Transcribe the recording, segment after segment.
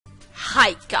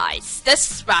Hi guys,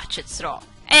 this is Ratchet's Raw,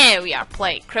 and we are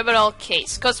playing Criminal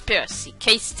Case Conspiracy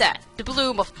Case 10, The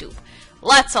Bloom of Doom.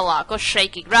 Let's unlock on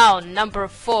Shaky round number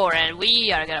 4, and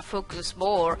we are gonna focus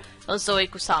more on Zoe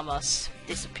Kusama's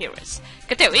disappearance.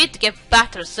 Continue, we need to get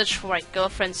back to the search for my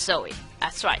girlfriend Zoe.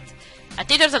 That's right. I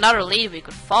think there's another lead we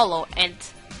could follow, and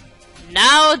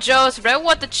now, Jones, remember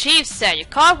what the chief said. You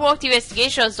can't work the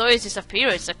investigation on Zoe's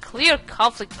disappearance. It's a clear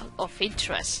conflict of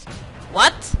interest.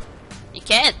 What? You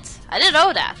can't. I didn't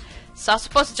know that. So I'm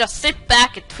supposed to just sit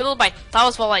back and twiddle my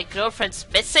thumbs while my girlfriend's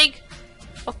missing?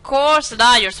 Of course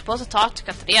not. You're supposed to talk to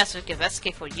Katrina so we can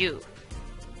investigate for you.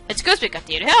 Excuse me,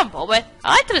 Katrina. Here a moment.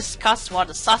 I'd like to discuss one of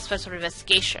the suspects for the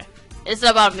investigation. Is it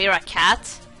about Mira Cat?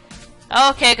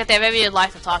 Okay, Katrina, maybe you'd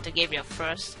like to talk to Gabriel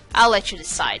first. I'll let you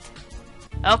decide.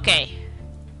 Okay.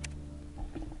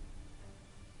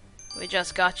 We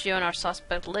just got you on our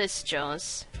suspect list,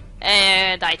 Jones.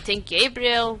 And I think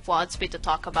Gabriel wants me to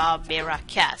talk about Mira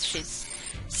Cat.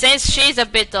 Since she's a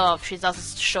bit of, she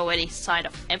doesn't show any sign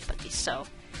of empathy, so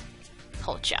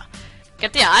told ya.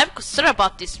 Katia, I'm concerned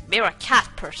about this Mira Cat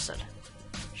person.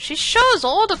 She shows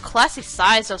all the classic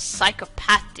signs of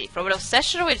psychopathy, from an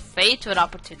obsession with fate to an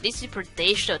opportunistic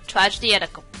predation of tragedy and a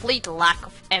complete lack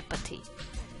of empathy.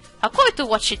 According to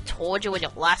what she told you in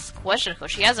your last question,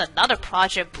 because she has another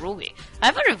project brewing.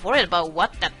 I'm very worried about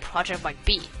what that project might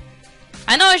be.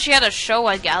 I know she had a show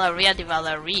at Galleria de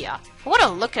Valeria. I want to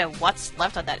look at what's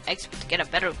left on that exhibit to get a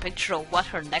better picture of what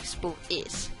her next move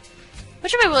is.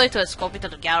 Would you be willing to escort me to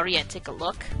the gallery and take a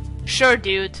look? Sure,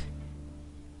 dude.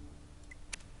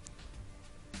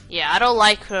 Yeah, I don't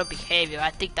like her behavior. I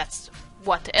think that's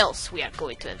what else we are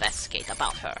going to investigate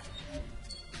about her.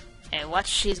 And what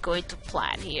she's going to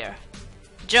plan here.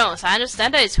 Jones, I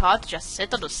understand that it's hard to just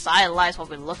sit on the sidelines while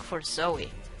we look for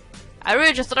Zoe. I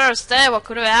really just don't understand what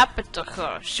could have happened to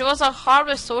her. She was a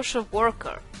harmless social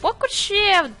worker. What could she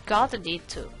have gotten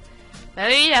into?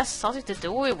 Maybe it has something to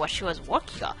do with what she was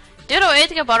working on. Do you know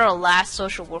anything about her last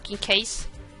social working case?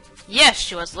 Yes,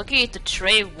 she was looking into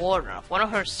Trey Warner, one of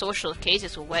her social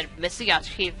cases who went missing after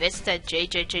he visited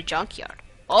JJJ Junkyard.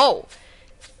 Oh!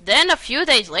 Then a few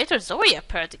days later, Zoe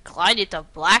apparently climbed into a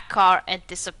black car and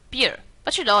disappeared.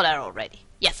 But you know that already.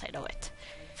 Yes, I know it.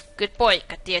 Good point,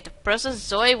 Katia. The person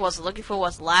Zoe was looking for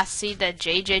was last seen at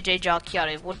JJJ Junkyard.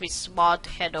 It would be smart to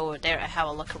head over there and have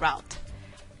a look around.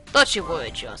 Don't you worry,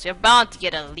 Jones. You're bound to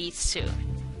get a lead soon.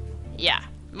 Yeah,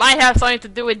 might have something to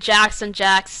do with Jackson.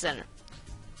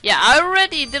 Yeah, I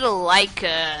already didn't like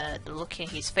the look in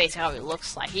his face, how he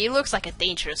looks like. He looks like a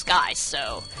dangerous guy,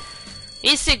 so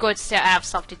is he going to have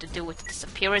something to do with the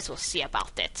disappearance? We'll see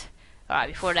about it. Alright,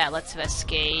 before that, let's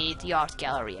investigate the art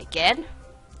gallery again.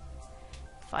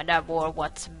 Find out more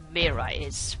what Mira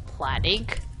is planning.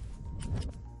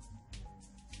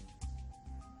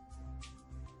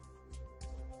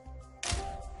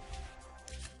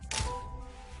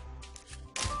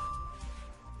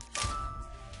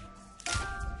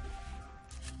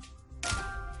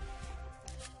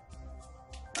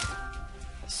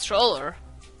 Stroller?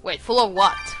 Wait, full of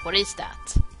what? What is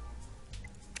that?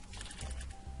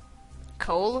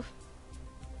 Coal?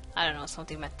 I don't know, some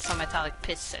metallic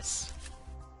pieces.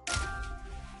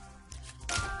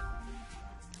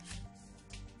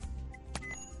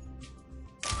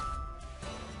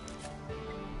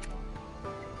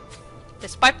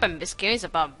 Despite my misgivings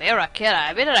about Mira Cat, I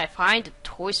admit that I find the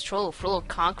toy stroller full of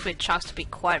concrete chunks to be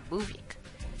quite moving.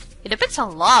 It depicts a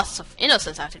loss of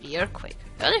innocence after the earthquake.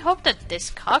 I only hope that this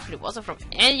concrete wasn't from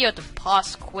any of the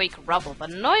post-quake rubble,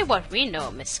 but knowing what we know,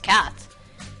 Miss Cat.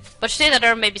 But you say that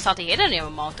there may be something hidden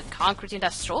among the concrete in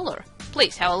that stroller.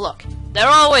 Please have a look. There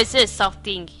always is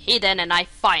something hidden, and I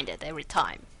find it every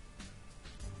time.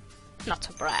 Not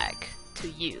to brag to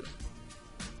you.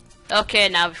 Okay,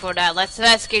 now before that, let's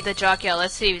escape the junkyard.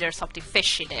 Let's see if there's something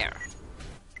fishy there.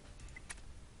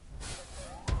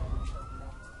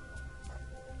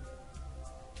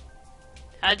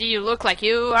 How do you look like?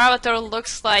 Your avatar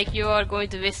looks like you are going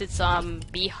to visit some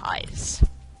beehives.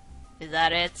 Is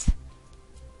that it?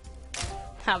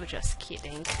 I'm just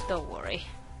kidding. Don't worry.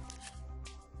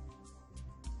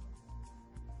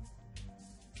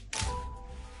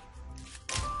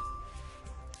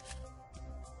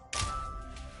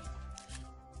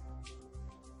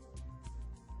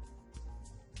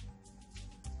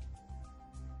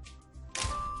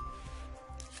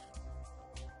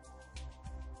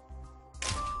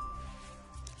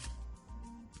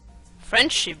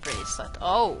 Friendship bracelet.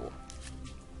 Oh.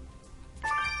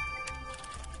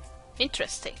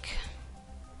 Interesting.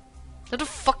 Where the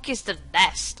fuck is the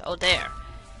nest? Oh, there.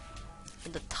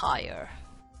 In the tire.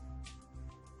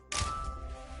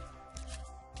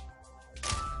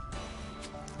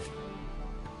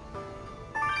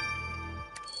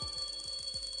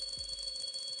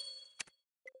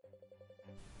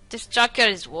 This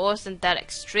junkyard is worse than that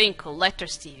extreme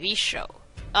collector's TV show.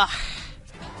 Ugh.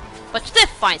 But you did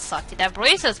find something. That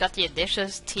bracelet's got the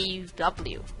initials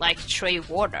TW, like Trey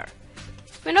Warner.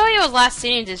 We know he was last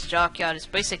seen in this junkyard. His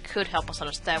bracelet could help us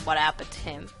understand what happened to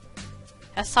him.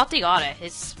 Has something on it.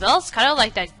 It smells kind of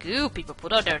like that goo people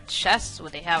put on their chests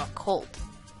when they have a cold.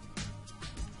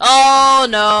 Oh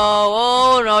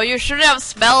no, you shouldn't have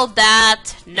smelled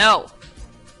that. No.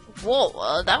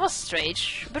 Whoa, that was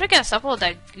strange. Better get a sample of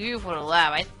that goo for the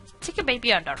lab. I think it may be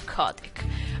a narcotic.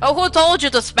 Oh, who told you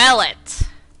to smell it?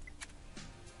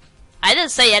 I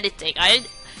didn't say anything.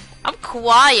 I'm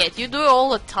quiet. You do all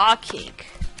the talking.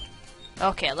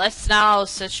 Okay, let's now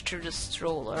search through the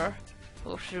stroller.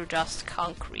 Go through just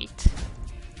concrete.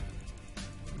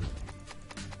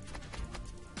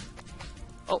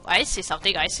 Oh, I see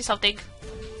something.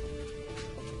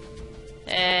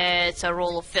 It's a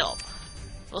roll of film.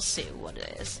 We'll see what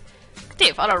it is.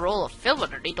 They found a roll of film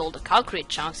underneath all the concrete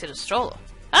chunks in the stroller.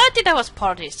 I don't think that was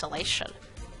part of the installation.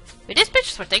 If these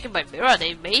pictures were taken by Mira,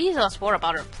 they may tell us more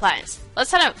about her plans.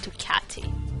 Let's head out to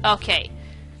Cathy. Okay.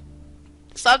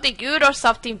 Something good or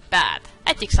something bad?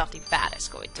 I think something bad is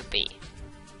going to be.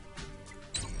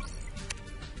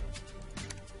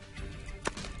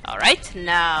 Alright,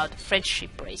 now the friendship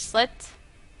bracelet.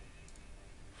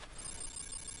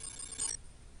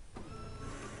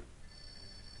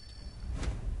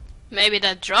 Maybe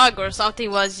that drug or something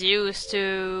was used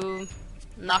to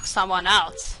knock someone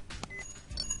out.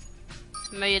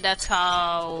 Maybe that's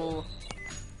how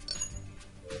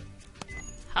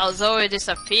Zoe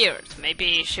disappeared.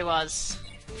 Maybe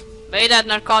that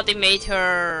narcotic made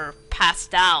her pass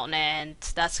down and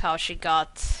that's how she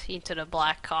got into the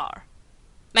black car.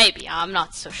 Maybe, I'm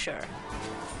not so sure.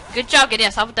 Good job getting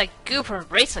us out of that goo from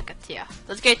bracelet, Katia.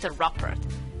 Let's get to the Rupert.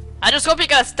 I just hope you're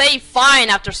gonna stay fine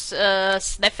after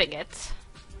sniffing it.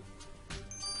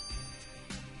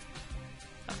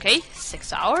 Okay,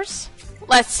 6 hours.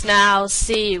 Let's now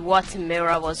see what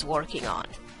Mira was working on.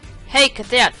 Hey,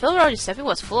 Katia, film around your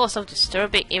was full of some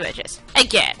disturbing images.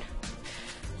 Again.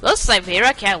 Looks like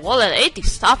Mira can't let anything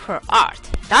stop her art.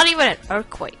 Not even an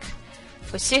earthquake.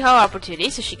 We see how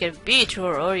opportunistic she can be through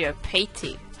her earlier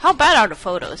painting. How bad are the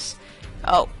photos?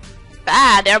 Oh,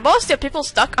 bad. They're mostly people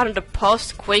stuck under the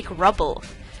post-quake rubble.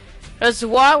 There's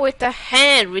one with a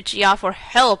hand reaching out for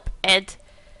help and...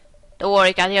 Don't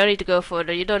worry, Kat, you don't need to go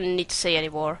further. You don't need to say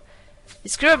anymore.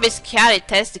 This girl, Miss Cat,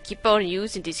 intends to keep on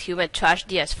using this human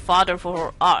tragedy as fodder for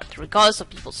her art, regardless of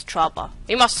people's trauma.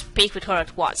 We must speak with her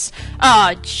at once.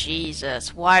 Ah,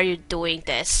 Jesus, why are you doing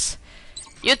this?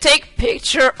 You take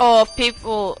picture of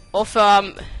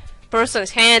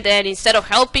person's hand and instead of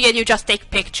helping it, you just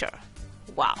take picture.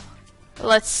 Wow.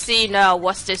 Let's see now,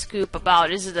 what's this group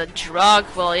about? Is it a drug?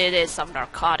 Well, it is some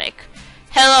narcotic.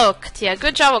 Hello, Katia.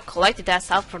 Good job of collecting that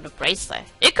stuff from the bracelet.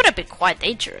 It could have been quite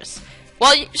dangerous.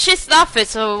 Well, she snuffed it,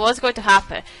 so what's going to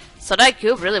happen? So that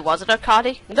goop really was a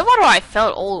narcotic? No wonder I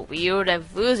felt all weird and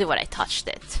woozy when I touched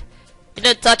it. You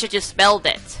didn't touch it, you smelled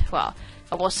it. Well,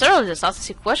 almost certainly the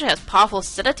substance in question has powerful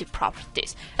sedative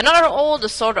properties, and not at all the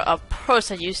sort of a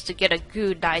person used to get a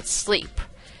good night's sleep.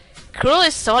 Cruel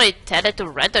is someone intended to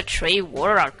render Trey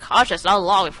Warner unconscious not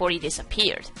long before he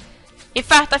disappeared. In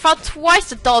fact, I found twice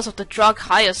the dose of the drug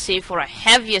hyoscine for a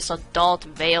heaviest adult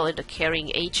male in the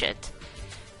carrying agent.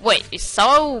 Wait, if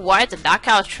someone wanted to knock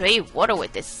out Trey Warner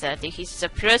with this setting, his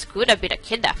disappearance could have been a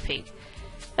kidnapping.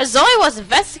 As Zoe was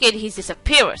investigating his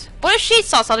disappearance, what if she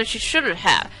saw something she shouldn't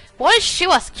have? What if she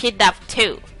was kidnapped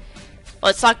too?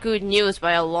 Well, it's not good news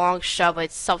by a long shot, but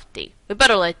it's something. We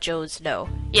better let Jones know.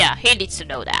 Yeah, he needs to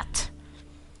know that.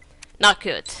 Not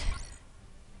good.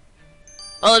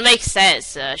 Well, it makes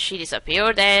sense. She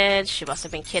disappeared and she must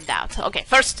have been kidnapped. Okay,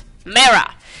 first,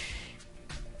 Mira.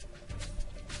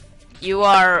 You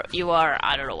are,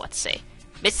 I don't know what to say.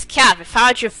 Miss Cat, we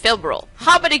found your film roll.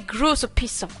 How many gruesome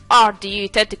pieces of art do you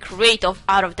intend to create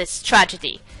out of this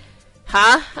tragedy?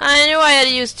 Huh? I knew I had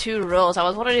to use 2 rolls. I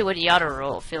was wondering what the other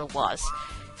roll of film was.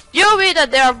 You mean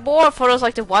that there are more photos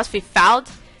like the ones we found?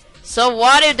 So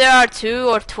what if there are 2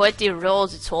 or 20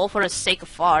 rolls? It's all for the sake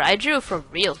of art. I drew from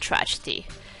real tragedy.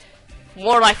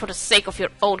 More like for the sake of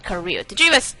your own career. Did you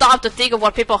even stop to think of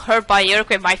what people hurt by the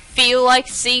earthquake might feel like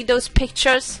seeing those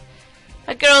pictures?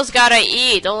 A girl's gotta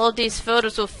eat. All of these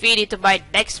photos will feed into my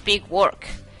next big work.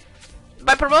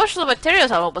 My promotional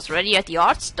materials are almost ready at the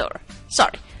art store.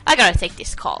 Sorry, I gotta take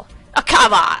this call. Oh,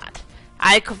 come on!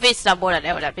 I'm convinced now more than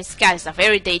ever that Miss Cat is a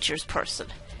very dangerous person.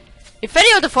 If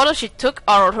any of the photos she took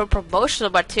are on her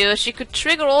promotional material, she could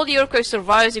trigger all the earthquake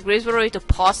survivors in Greensboro into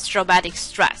post-traumatic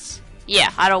stress.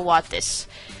 Yeah, I don't want this.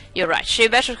 You're right. She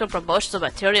mentioned her promotional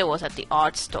material was at the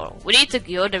art store. We need to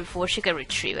go there before she can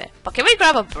retrieve it. But can we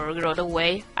grab a burger on the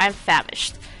way? I'm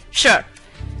famished. Sure.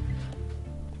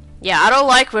 Yeah, I don't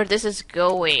like where this is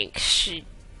going. She's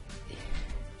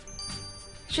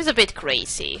a bit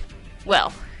crazy.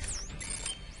 Well,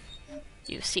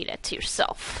 you see that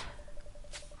yourself.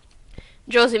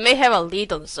 Josie may have a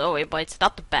lead on Zoe, but it's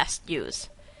not the best news.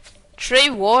 Trey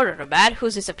Warner, the man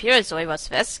whose disappearance Zoe was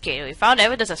investigating, we found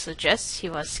evidence that suggests he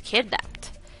was kidnapped.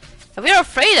 And we are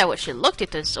afraid that when she looked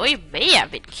into it, Zoe may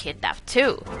have been kidnapped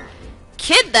too.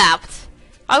 Kidnapped?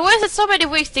 I wasted so many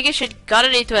weeks thinking she'd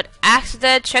gotten into an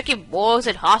accident, checking morgues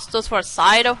and hospitals for a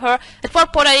sign of her. At one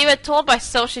point I even told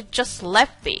myself she'd just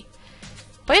left me.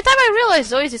 By the time I realized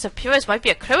Zoe's disappearance might be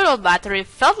a criminal matter, it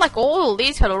felt like all the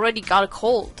leads had already gone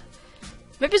cold.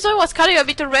 Maybe Zoe was coming on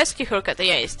me to rescue her,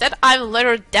 Katia. Instead, I let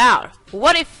her down.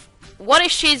 What if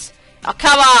she's... Oh,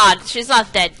 come on! She's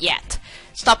not dead yet.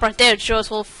 Stop right there, Jules.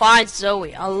 We'll find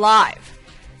Zoe alive.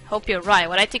 Hope you're right.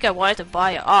 When I think I wanted to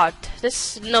buy art,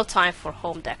 this is no time for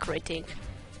home decorating.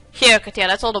 Here, Katia,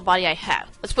 that's all the money I have.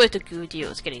 Let's put it to good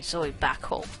use, getting Zoe back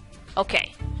home.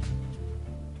 Okay.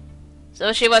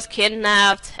 So she was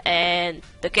kidnapped, and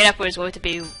the kidnapper is going to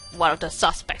be one of the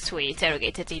suspects we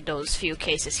interrogated in those few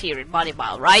cases here in Money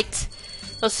Mile, right?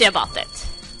 We'll see about that.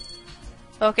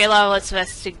 Okay, now let's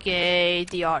investigate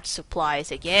the art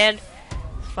supplies again.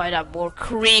 Find out more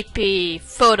creepy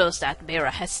photos that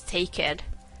Mira has taken.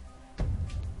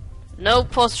 No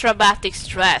post-traumatic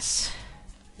stress.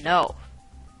 No.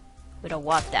 We don't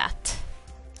want that.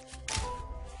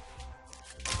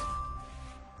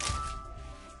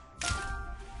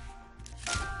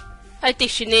 I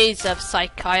think she needs a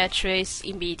psychiatrist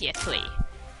immediately.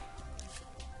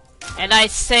 And I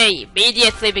say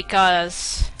immediately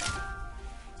because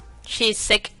she's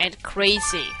sick and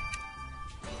crazy.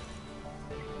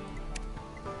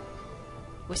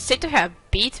 We seem to have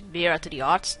beat Mira to the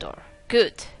art store.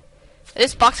 Good.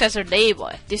 This box has her name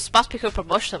on it. This must be her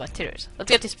promotional materials. Let's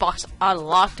get this box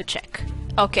unlocked to check.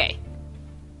 Okay.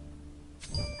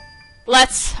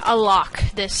 Let's unlock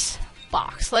this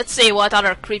box. Let's see what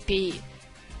other creepy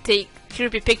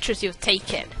pictures you've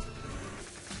taken.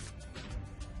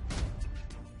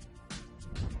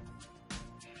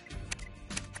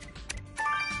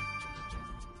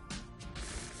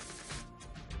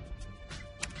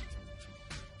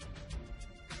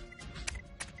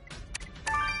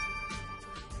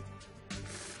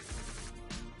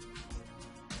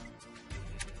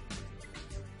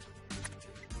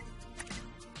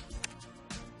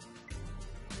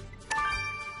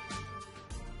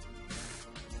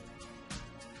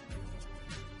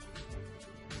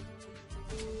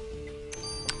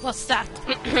 What's that?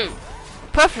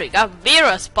 Perfect, got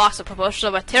Mira's box of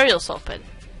promotional materials open.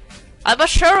 I'm not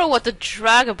sure what the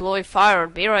dragon blowing fire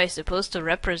on Mira is supposed to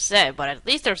represent, but at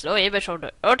least there's no image of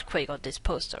the earthquake on this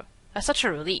poster. That's such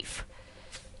a relief.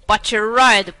 But you're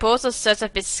right, the poster says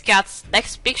that Miss Scott's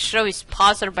next big show is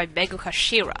sponsored by Megu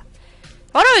Hashira.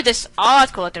 I wonder if this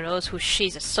art collector knows who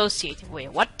she's associated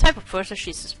with, what type of person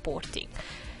she's supporting.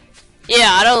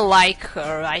 Yeah, I don't like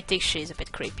her. I think she's a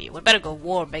bit creepy. We better go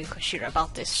warn Megu Hashira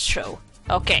about this show.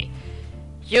 Okay.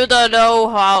 You don't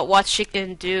know what she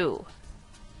can do.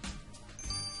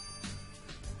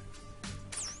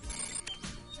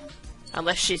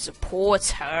 Unless she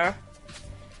supports her.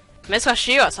 Ms.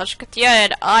 Hashira, Katia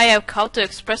and I have come to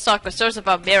express our concerns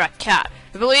about Mira Cat.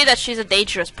 We believe that she's a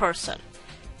dangerous person.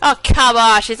 Oh, come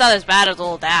on, she's not as bad as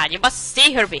all that. You must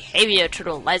see her behavior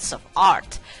through the lens of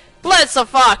art. Lens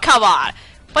of art, come on!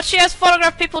 But she has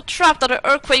photographed people trapped under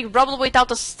earthquake rubble without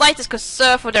the slightest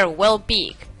concern for their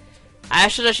well-being. I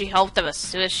assured her she helped them as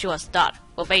soon as she was done.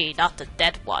 Well, maybe not the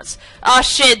dead ones. Oh,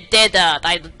 she didn't!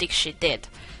 I don't think she did.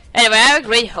 Anyway, I have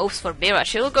great hopes for Mira.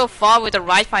 She will go far with the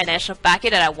right financial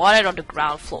backing and I want it on the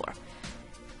ground floor.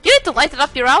 You need to lighten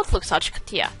up your outlook, Such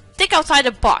Katia. Think outside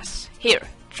the box. Here,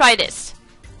 try this.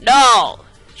 No!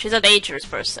 She's a dangerous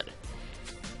person.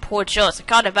 Poor Jones, I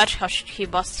can't imagine how he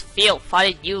must feel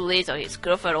finding new leads on his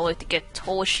girlfriend only to get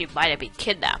told she might have been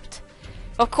kidnapped.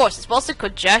 Of course, it's mostly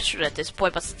conjecture at this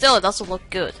point, but still it doesn't look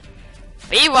good.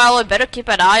 Meanwhile, we better keep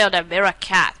an eye on that Mira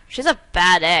Cat. She's a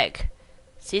bad egg.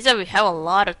 Seems that we have a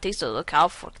lot of things to look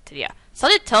out for, Katia.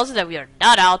 Something tells me that we are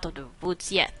not out of the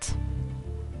woods yet.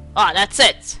 Ah, that's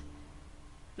it.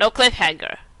 No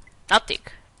cliffhanger. Nothing.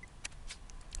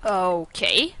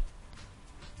 Okay.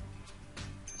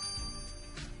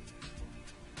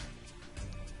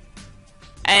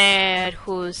 And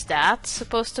who's that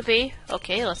supposed to be?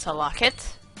 Okay, let's unlock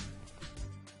it.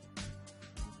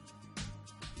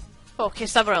 Okay,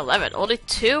 it's number 11. Only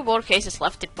 2 more cases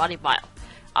left in Money Mile.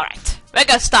 Alright. we're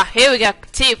gonna start here. We're gonna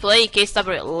continue playing case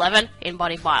number 11 in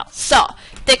Body Mile. So,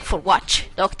 thank you for watching.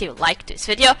 Don't forget to like this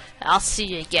video, and I'll see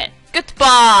you again.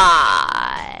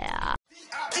 Goodbye!